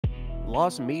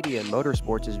Lost media in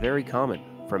motorsports is very common,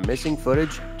 from missing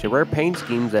footage to rare paint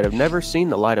schemes that have never seen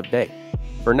the light of day.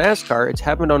 For NASCAR, it's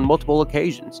happened on multiple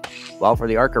occasions, while for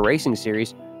the ARCA Racing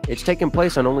Series, it's taken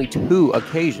place on only 2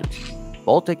 occasions,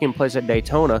 both taking place at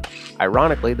Daytona.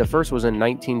 Ironically, the first was in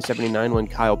 1979 when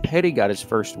Kyle Petty got his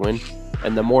first win,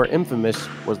 and the more infamous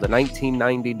was the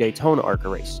 1990 Daytona ARCA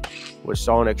race, which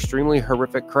saw an extremely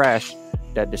horrific crash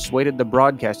that dissuaded the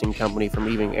broadcasting company from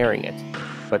even airing it.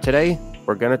 But today,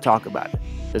 we're going to talk about it.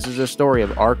 This is the story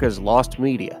of ARCA's lost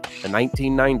media, the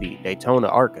 1990 Daytona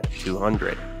ARCA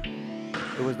 200.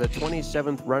 It was the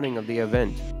 27th running of the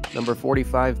event. Number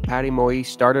 45, Patty Moise,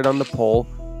 started on the pole,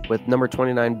 with number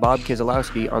 29, Bob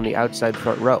Keselowski, on the outside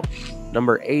front row.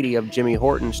 Number 80 of Jimmy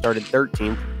Horton started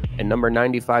 13th, and number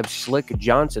 95, Slick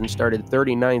Johnson, started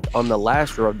 39th on the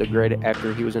last row of the grid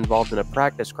after he was involved in a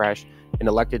practice crash and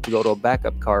elected to go to a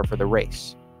backup car for the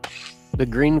race. The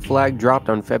green flag dropped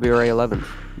on February 11th.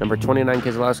 Number 29,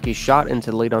 Keselowski, shot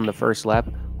into the lead on the first lap,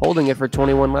 holding it for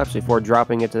 21 laps before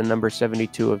dropping it to the number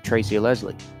 72 of Tracy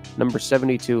Leslie. Number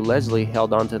 72, Leslie,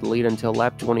 held on to the lead until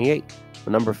lap 28,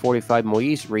 when number 45,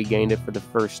 Moise, regained it for the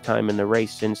first time in the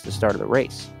race since the start of the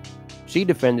race. She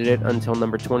defended it until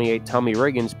number 28, Tommy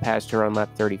Riggins, passed her on lap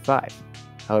 35.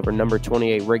 However, number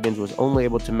 28, Riggins, was only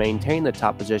able to maintain the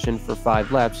top position for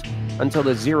 5 laps until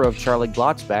the 0 of Charlie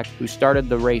Glotzback, who started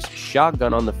the race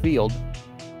shotgun on the field,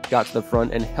 got to the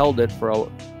front and held it for a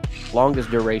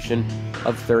longest duration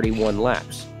of 31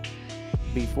 laps,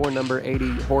 before number 80,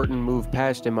 Horton, moved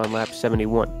past him on lap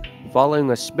 71.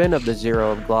 Following a spin of the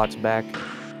 0 of Glotzback,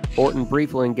 Horton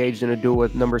briefly engaged in a duel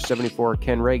with number 74,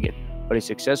 Ken Reagan, but he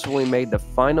successfully made the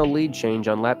final lead change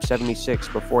on lap 76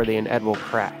 before the inevitable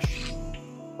crash.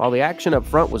 While the action up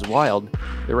front was wild,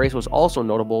 the race was also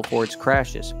notable for its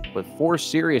crashes, with 4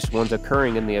 serious ones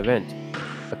occurring in the event.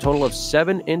 A total of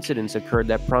 7 incidents occurred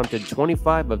that prompted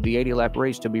 25 of the 80-lap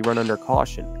race to be run under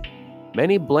caution.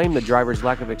 Many blame the driver's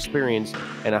lack of experience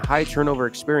and a high turnover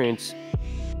experience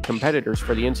competitors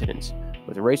for the incidents,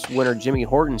 with race winner Jimmy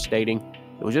Horton stating,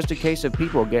 "It was just a case of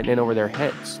people getting in over their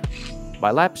heads." By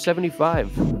lap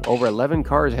 75, over 11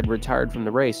 cars had retired from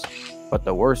the race, but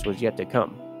the worst was yet to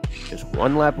come. Just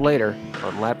 1 lap later,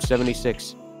 on lap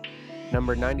 76,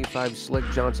 number 95, Slick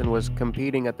Johnson, was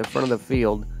competing at the front of the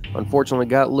field, unfortunately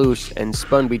got loose and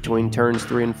spun between turns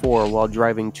 3 and 4 while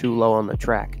driving too low on the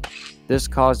track. This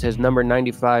caused his number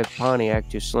 95 Pontiac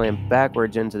to slam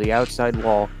backwards into the outside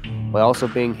wall, while also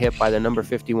being hit by the number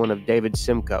 51 of David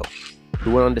Simcoe,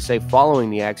 who went on to say following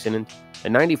the accident, the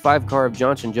 95 car of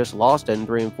Johnson just lost it in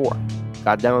 3 and 4,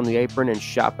 got down on the apron and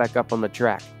shot back up on the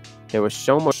track. There was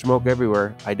so much smoke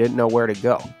everywhere, I didn't know where to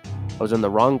go. I was in the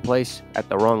wrong place at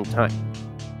the wrong time.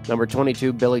 Number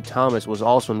 22, Billy Thomas, was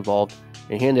also involved,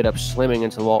 and he ended up slamming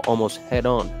into the wall almost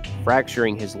head-on,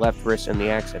 fracturing his left wrist in the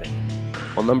accident.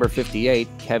 While number 58,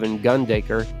 Kevin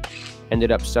Gundaker,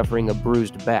 ended up suffering a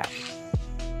bruised back.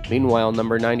 Meanwhile,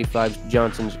 number 95,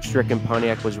 Johnson's stricken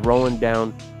Pontiac, was rolling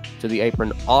down to the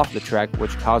apron off the track,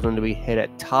 which caused him to be hit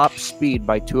at top speed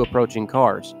by 2 approaching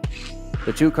cars.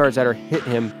 The 2 cars that hit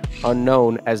him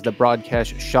unknown, as the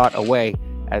broadcast shot away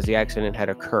as the accident had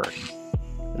occurred.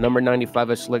 Number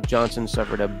 95 of Slick Johnson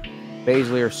suffered a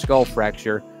basilar skull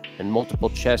fracture and multiple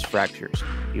chest fractures.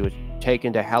 He was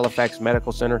taken to Halifax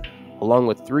Medical Center along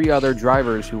with 3 other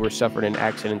drivers who were suffered in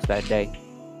accidents that day.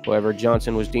 However,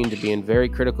 Johnson was deemed to be in very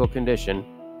critical condition,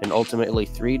 and ultimately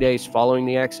 3 days following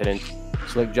the accident,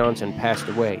 Slick Johnson passed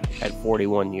away at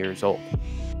 41 years old.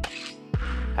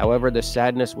 However, the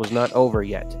sadness was not over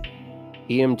yet.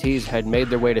 EMTs had made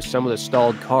their way to some of the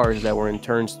stalled cars that were in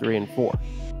turns 3 and 4.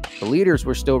 The leaders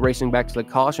were still racing back to the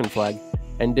caution flag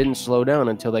and didn't slow down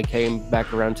until they came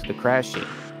back around to the crash scene.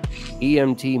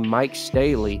 EMT Mike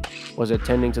Staley was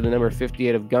attending to the number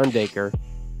 58 of Gundaker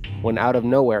when out of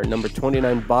nowhere, number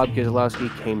 29 Bob Keselowski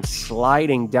came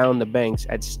sliding down the banks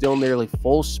at still nearly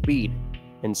full speed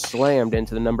and slammed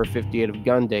into the number 58 of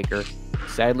Gundaker.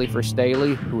 Sadly for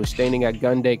Staley, who was standing at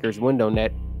Gundaker's window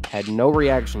net, had no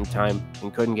reaction time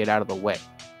and couldn't get out of the way.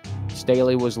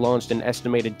 Staley was launched an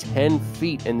estimated 10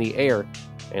 feet in the air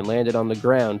and landed on the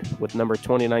ground, with number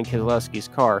 29 Keselowski's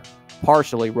car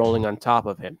partially rolling on top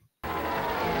of him.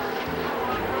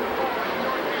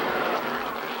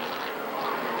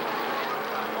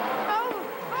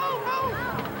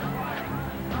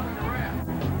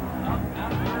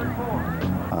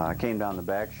 I came down the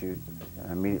back chute.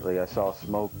 Immediately I saw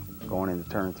smoke going into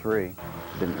turn 3.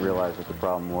 Didn't realize what the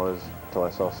problem was until I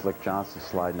saw Slick Johnson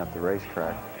sliding up the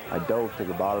racetrack. I dove to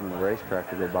the bottom of the racetrack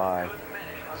to go by.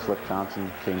 Slick Johnson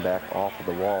came back off of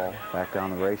the wall, back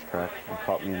down the racetrack, and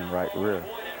caught me in the right rear.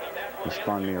 He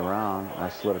spun me around. I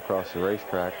slid across the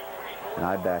racetrack and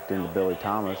I backed into Billy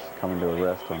Thomas coming to a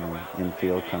rest on the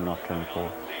infield coming off turn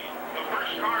 4.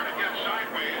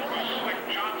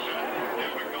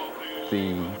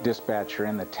 The dispatcher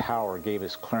in the tower gave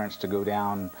us clearance to go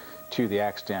down to the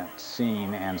accident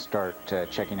scene and start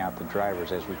checking out the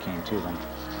drivers as we came to them.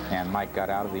 And Mike got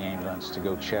out of the ambulance to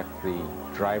go check the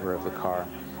driver of the car,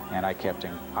 and I kept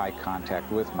in eye contact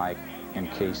with Mike in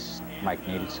case Mike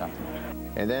needed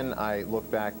something. And then I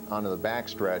looked back onto the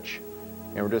backstretch,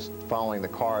 and we're just following the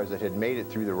cars that had made it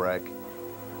through the wreck,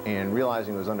 and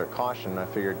realizing it was under caution, I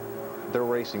figured they're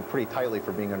racing pretty tightly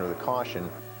for being under the caution.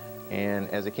 And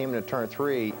as it came into turn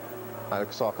 3, I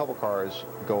saw a couple cars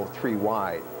go 3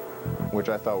 wide, which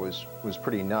I thought was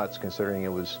pretty nuts considering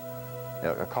it was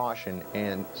a caution.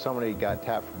 And somebody got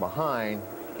tapped from behind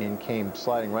and came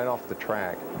sliding right off the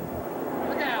track.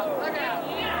 Look out! Look out!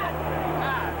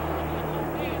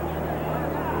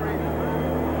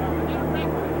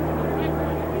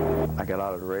 I got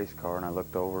out of the race car and I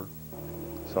looked over,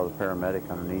 saw the paramedic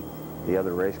underneath the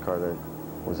other race car that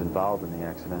was involved in the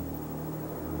accident.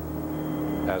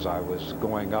 As I was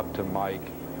going up to Mike,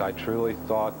 I truly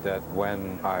thought that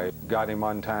when I got him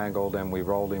untangled and we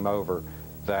rolled him over,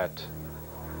 that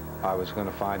I was going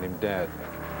to find him dead.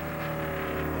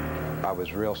 I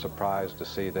was real surprised to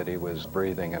see that he was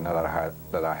breathing and that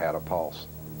I had a pulse.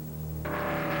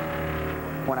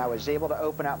 When I was able to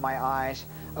open up my eyes,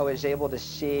 I was able to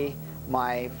see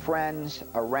my friends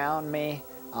around me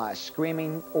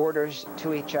screaming orders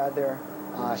to each other,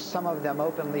 some of them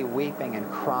openly weeping and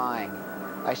crying.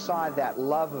 I saw that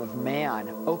love of man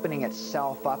opening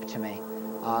itself up to me,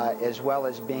 as well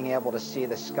as being able to see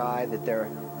the sky, that there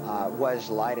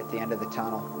was light at the end of the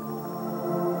tunnel.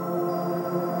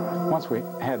 Once we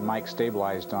had Mike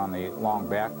stabilized on the long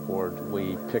backboard,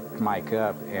 we picked Mike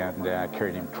up and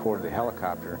carried him toward the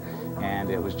helicopter. And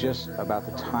it was just about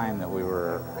the time that we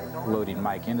were loading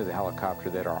Mike into the helicopter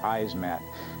that our eyes met.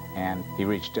 And he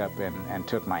reached up and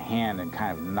took my hand and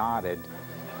kind of nodded.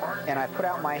 And I put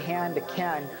out my hand to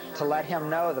Ken to let him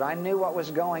know that I knew what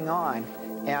was going on.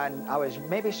 And I was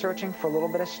maybe searching for a little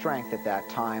bit of strength at that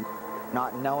time,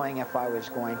 not knowing if I was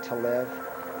going to live,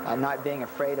 not being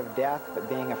afraid of death, but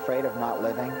being afraid of not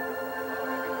living.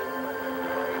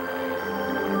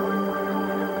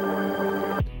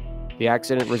 The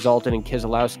accident resulted in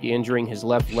Keselowski injuring his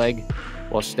left leg,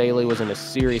 while Staley was in a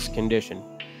serious condition,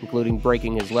 including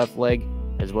breaking his left leg,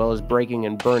 as well as breaking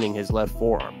and burning his left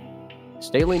forearm.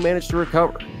 Staley managed to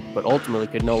recover, but ultimately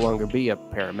could no longer be a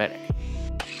paramedic.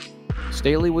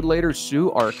 Staley would later sue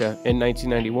ARCA in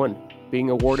 1991, being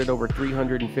awarded over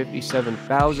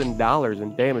 $357,000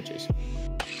 in damages.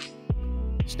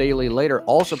 Staley later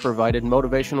also provided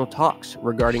motivational talks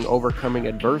regarding overcoming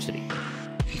adversity.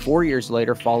 4 years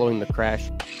later, following the crash,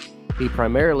 he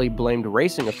primarily blamed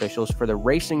racing officials for the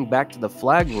racing back to the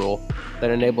flag rule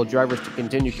that enabled drivers to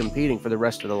continue competing for the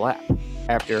rest of the lap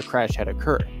after a crash had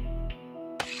occurred,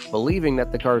 believing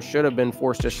that the cars should have been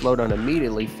forced to slow down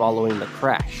immediately following the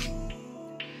crash.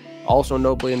 Also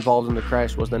notably involved in the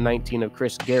crash was the 19 of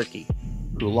Chris Gerke,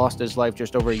 who lost his life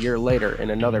just over a year later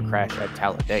in another crash at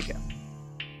Talladega.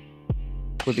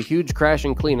 With a huge crash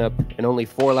and cleanup and only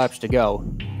 4 laps to go,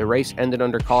 the race ended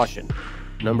under caution.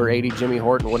 Number 80 Jimmy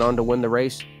Horton went on to win the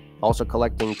race, also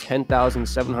collecting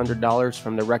 $10,700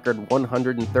 from the record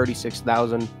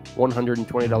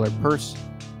 $136,120 purse.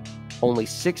 Only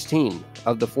 16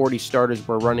 of the 40 starters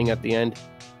were running at the end.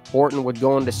 Horton would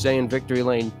go on to say in victory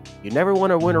lane, "You never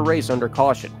want to win a race under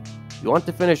caution. You want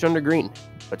to finish under green,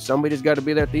 but somebody's got to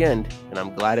be there at the end, and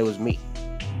I'm glad it was me."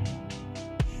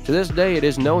 To this day, it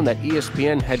is known that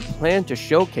ESPN had planned to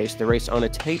showcase the race on a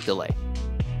tape delay.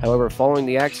 However, following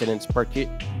the accidents,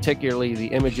 particularly the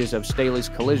images of Staley's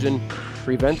collision,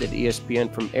 prevented ESPN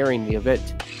from airing the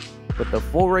event, with the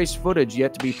full race footage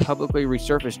yet to be publicly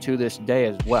resurfaced to this day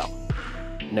as well.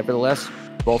 Nevertheless,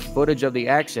 both footage of the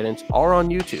accidents are on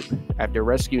YouTube after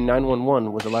Rescue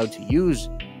 911 was allowed to use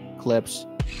clips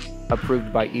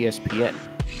approved by ESPN.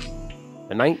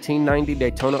 The 1990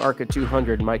 Daytona ARCA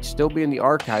 200 might still be in the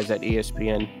archives at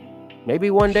ESPN.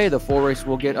 Maybe one day the full race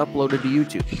will get uploaded to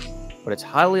YouTube, but it's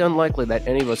highly unlikely that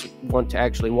any of us want to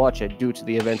actually watch it due to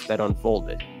the events that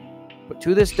unfolded. But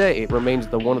to this day, it remains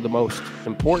one of the most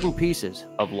important pieces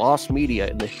of lost media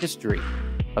in the history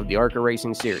of the ARCA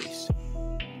Racing series.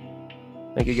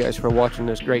 Thank you guys for watching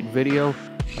this great video.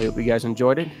 I hope you guys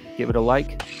enjoyed it. Give it a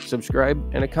like, subscribe,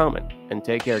 and a comment. And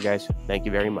take care, guys. Thank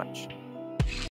you very much.